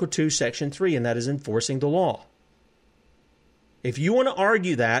 2, Section 3, and that is enforcing the law. If you want to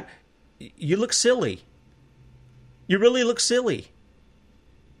argue that, you look silly. You really look silly.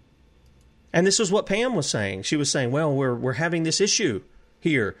 And this is what Pam was saying. She was saying, well, we're having this issue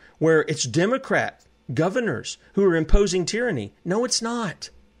here where it's Democrat governors who are imposing tyranny. No, it's not.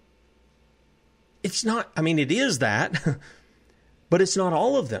 It's not. I mean, it is that, but it's not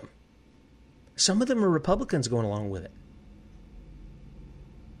all of them. Some of them are Republicans going along with it.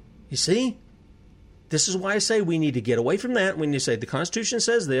 You see? This is why I say we need to get away from that. We need to say the Constitution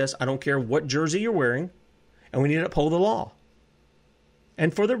says this. I don't care what jersey you're wearing. And we need to uphold the law.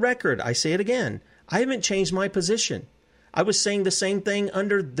 And for the record, I say it again, I haven't changed my position. I was saying the same thing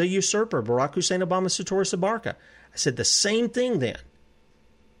under the usurper, Barack Hussein Obama Soetoro Sabarka. I said the same thing then.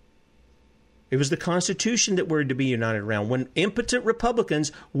 It was the Constitution that we're to be united around when impotent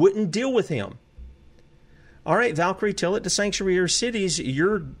Republicans wouldn't deal with him. All right, Valkyrie, tell it to sanctuary cities.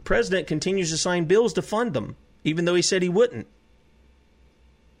 Your president continues to sign bills to fund them, even though he said he wouldn't.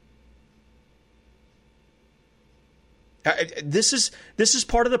 This is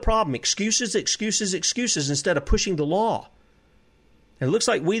part of the problem. Excuses, excuses, excuses instead of pushing the law. And it looks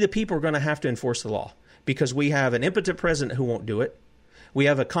like we, the people, are going to have to enforce the law because we have an impotent president who won't do it. We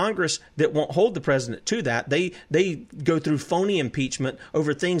have a Congress that won't hold the president to that. They go through phony impeachment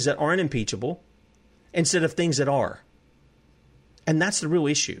over things that aren't impeachable instead of things that are. And that's the real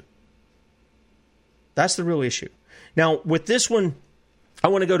issue. That's the real issue. Now, with this one, I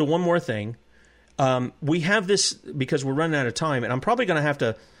want to go to one more thing. We have this because we're running out of time, and I'm probably going to have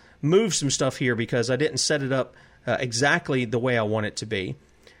to move some stuff here because I didn't set it up exactly the way I want it to be.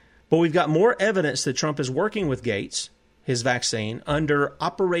 But we've got more evidence that Trump is working with Gates, his vaccine, under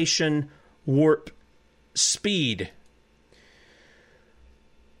Operation Warp Speed.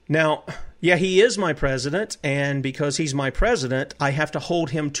 Now, yeah, he is my president, and because he's my president, I have to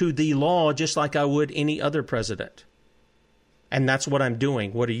hold him to the law just like I would any other president. And that's what I'm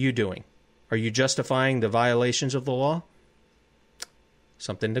doing. What are you doing? Are you justifying the violations of the law?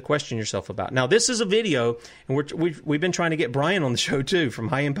 Something to question yourself about. Now, this is a video, and we've been trying to get Brian on the show, too, from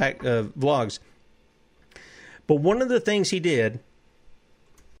High Impact Vlogs. But one of the things he did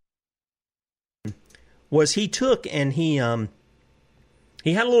was he took and he had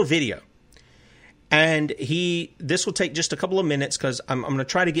a little video. And this will take just a couple of minutes because I'm going to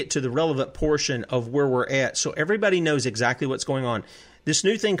try to get to the relevant portion of where we're at so everybody knows exactly what's going on. This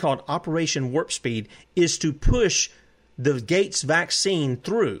new thing called Operation Warp Speed is to push the Gates vaccine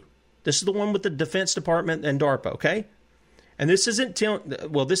through. This is the one with the Defense Department and DARPA, okay? And this isn't,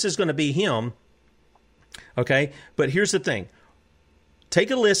 this is going to be him, okay? But here's the thing. Take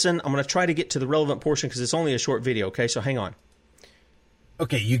a listen. I'm going to try to get to the relevant portion because it's only a short video, okay? So hang on.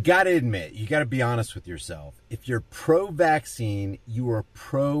 Okay, you got to admit, you got to be honest with yourself. If you're pro-vaccine, you are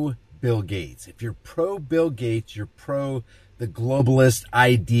pro-Bill Gates. If you're pro-Bill Gates, you're pro the globalist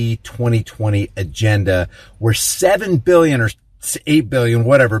ID 2020 agenda, where 7 billion or 8 billion,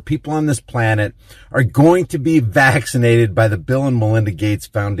 whatever, people on this planet are going to be vaccinated by the Bill and Melinda Gates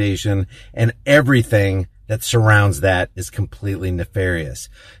Foundation, and everything that surrounds that is completely nefarious.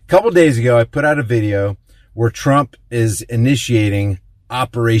 A couple days ago, I put out a video where Trump is initiating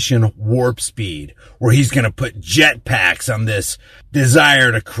Operation Warp Speed, where he's going to put jetpacks on this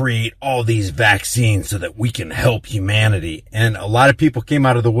desire to create all these vaccines so that we can help humanity. And a lot of people came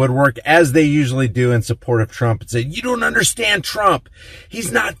out of the woodwork, as they usually do, in support of Trump and said, you don't understand Trump.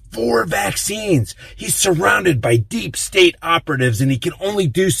 He's not for vaccines. He's surrounded by deep state operatives and he can only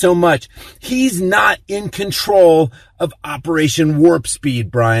do so much. He's not in control of Operation Warp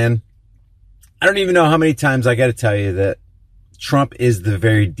Speed, Brian. I don't even know how many times I got to tell you that Trump is the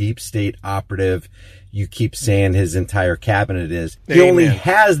very deep state operative you keep saying his entire cabinet is. He only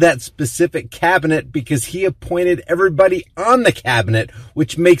has that specific cabinet because he appointed everybody on the cabinet,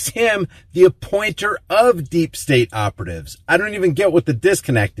 which makes him the appointer of deep state operatives. I don't even get what the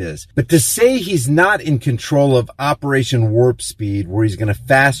disconnect is. But to say he's not in control of Operation Warp Speed, where he's going to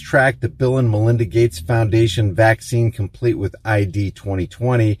fast track the Bill and Melinda Gates Foundation vaccine complete with ID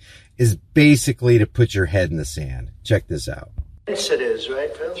 2020, is basically to put your head in the sand. Check this out. Yes, it is,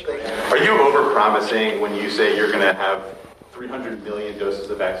 right, Phil? Are you overpromising when you say you're going to have 300 million doses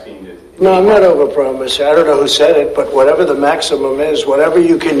of vaccine? No, I'm not overpromising. I don't know who said it, but whatever the maximum is, whatever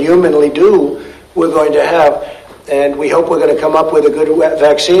you can humanly do, we're going to have. And we hope we're going to come up with a good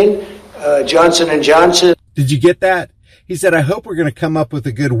vaccine. Johnson & Johnson. Did you get that? He said, I hope we're going to come up with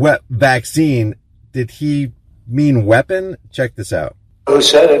a good vaccine. Did he mean weapon? Check this out. Who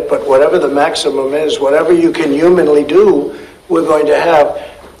said it, but whatever the maximum is, whatever you can humanly do, we're going to have,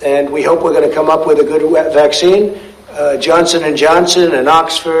 and we hope we're going to come up with a good vaccine. Johnson & Johnson and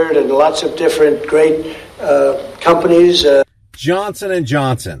Oxford and lots of different great companies. Johnson &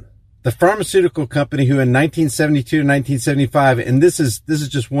 Johnson, the pharmaceutical company who in 1972 and 1975, and this is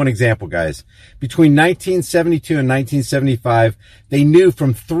just one example, guys. Between 1972 and 1975, they knew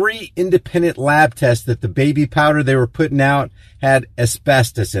from 3 independent lab tests that the baby powder they were putting out had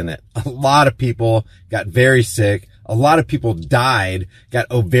asbestos in it. A lot of people got very sick. A lot of people died, got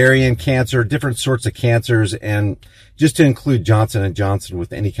ovarian cancer, different sorts of cancers, and just to include Johnson & Johnson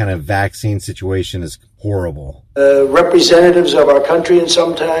with any kind of vaccine situation is horrible. Representatives of our country in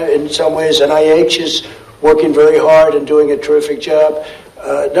some ways, NIH is working very hard and doing a terrific job.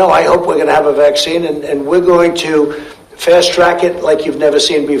 No, I hope we're going to have a vaccine, and we're going to fast track it like you've never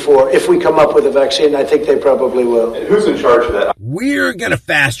seen before. If we come up with a vaccine, I think they probably will. And who's in charge of that? We're going to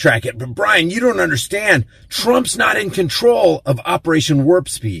fast track it. But Brian, you don't understand. Trump's not in control of Operation Warp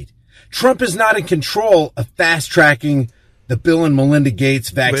Speed. Trump is not in control of fast tracking the Bill and Melinda Gates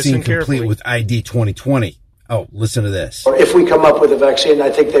vaccine complete with ID 2020. Oh, listen to this. If we come up with a vaccine,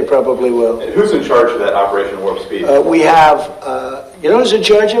 I think they probably will. And who's in charge of that Operation Warp Speed? We have, you know who's in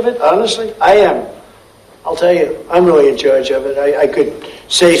charge of it? Honestly, I am. I'll tell you, I'm really in charge of it. I could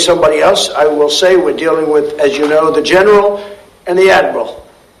say somebody else. I will say we're dealing with, as you know, the general and the admiral.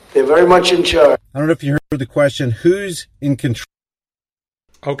 They're very much in charge. I don't know if you heard the question. Who's in control?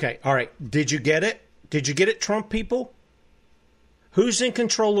 Okay, all right. Did you get it? Did you get it, Trump people? Who's in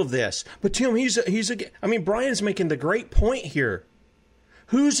control of this? But Tim, Brian's making the great point here.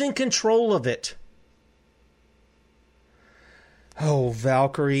 Who's in control of it? Oh,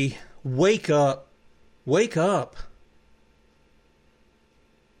 Valkyrie, wake up. Wake up.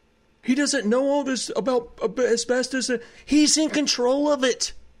 He doesn't know all this about asbestos. He's in control of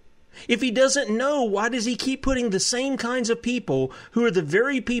it. If he doesn't know, why does he keep putting the same kinds of people who are the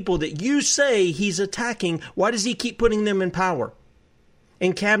very people that you say he's attacking, why does he keep putting them in power?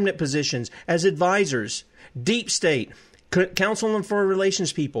 In cabinet positions, as advisors, deep state, council and foreign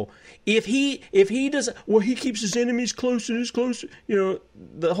relations people. If he doesn't, well, he keeps his enemies close and his close,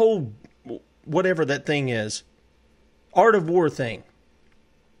 the whole, whatever that thing is, art of war thing.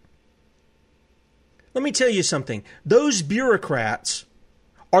 Let me tell you something. Those bureaucrats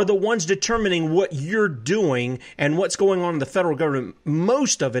are the ones determining what you're doing and what's going on in the federal government.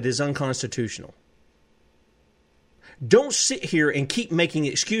 Most of it is unconstitutional. Don't sit here and keep making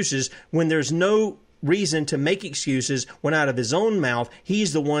excuses when there's no reason to make excuses when out of his own mouth,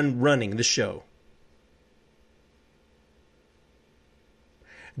 he's the one running the show.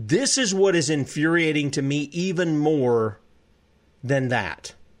 This is what is infuriating to me even more than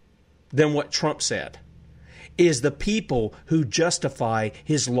that, than what Trump said, is the people who justify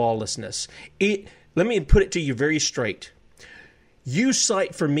his lawlessness. Let me put it to you very straight. You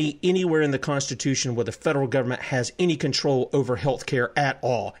cite for me anywhere in the Constitution where the federal government has any control over health care at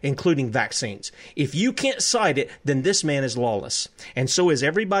all, including vaccines. If you can't cite it, then this man is lawless. And so is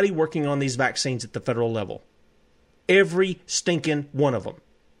everybody working on these vaccines at the federal level. Every stinking one of them.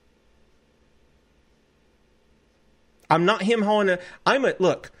 I'm not him hawing I'm an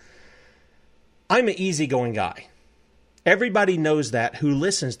easygoing guy. Everybody knows that who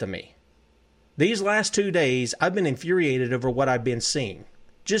listens to me. These last 2 days, I've been infuriated over what I've been seeing.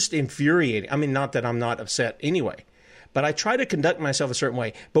 Just infuriating. I mean, not that I'm not upset anyway, but I try to conduct myself a certain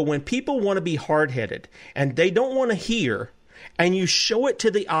way. But when people want to be hard-headed and they don't want to hear, and you show it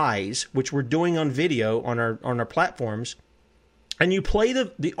to the eyes, which we're doing on video on our platforms, and you play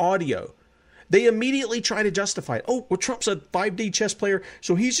the audio, they immediately try to justify it. Oh, well, Trump's a 5D chess player,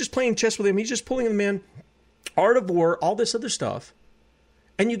 so he's just playing chess with him. He's just pulling them in. Art of war, all this other stuff.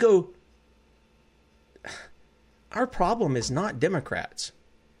 And you go, our problem is not Democrats.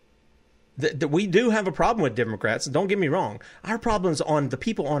 We do have a problem with Democrats, don't get me wrong. Our problem is on the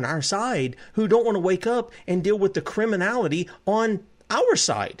people on our side who don't want to wake up and deal with the criminality on our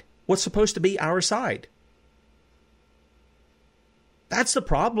side, what's supposed to be our side. That's the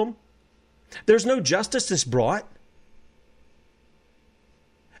problem. There's no justice that's brought.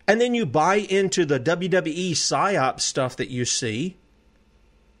 And then you buy into the WWE PSYOP stuff that you see.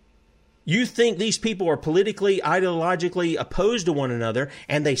 You think these people are politically, ideologically opposed to one another,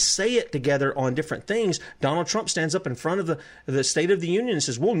 and they say it together on different things. Donald Trump stands up in front of the State of the Union and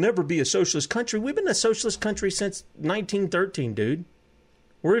says, we'll never be a socialist country. We've been a socialist country since 1913, dude.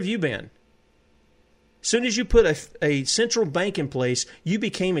 Where have you been? As soon as you put a central bank in place, you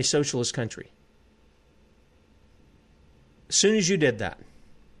became a socialist country. As soon as you did that.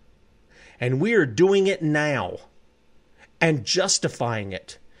 And we are doing it now and justifying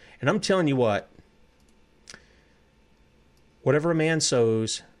it. And I'm telling you what, whatever a man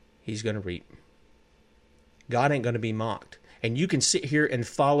sows, he's going to reap. God ain't going to be mocked. And you can sit here and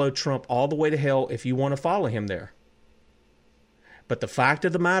follow Trump all the way to hell if you want to follow him there. But the fact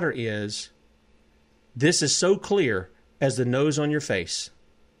of the matter is, this is so clear as the nose on your face.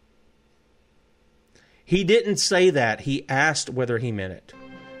 He didn't say that. He asked whether he meant it.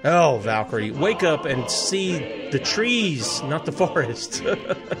 Oh, Valkyrie, wake up and see the trees, not the forest.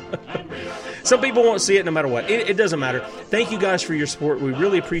 Some people won't see it no matter what. It doesn't matter. Thank you guys for your support. We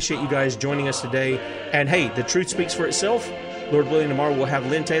really appreciate you guys joining us today. And hey, the truth speaks for itself. Lord willing, tomorrow we'll have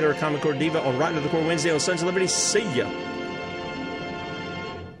Lynn Taylor, Common Core Diva, on Right to the Core Wednesday on Sons of Liberty. See ya.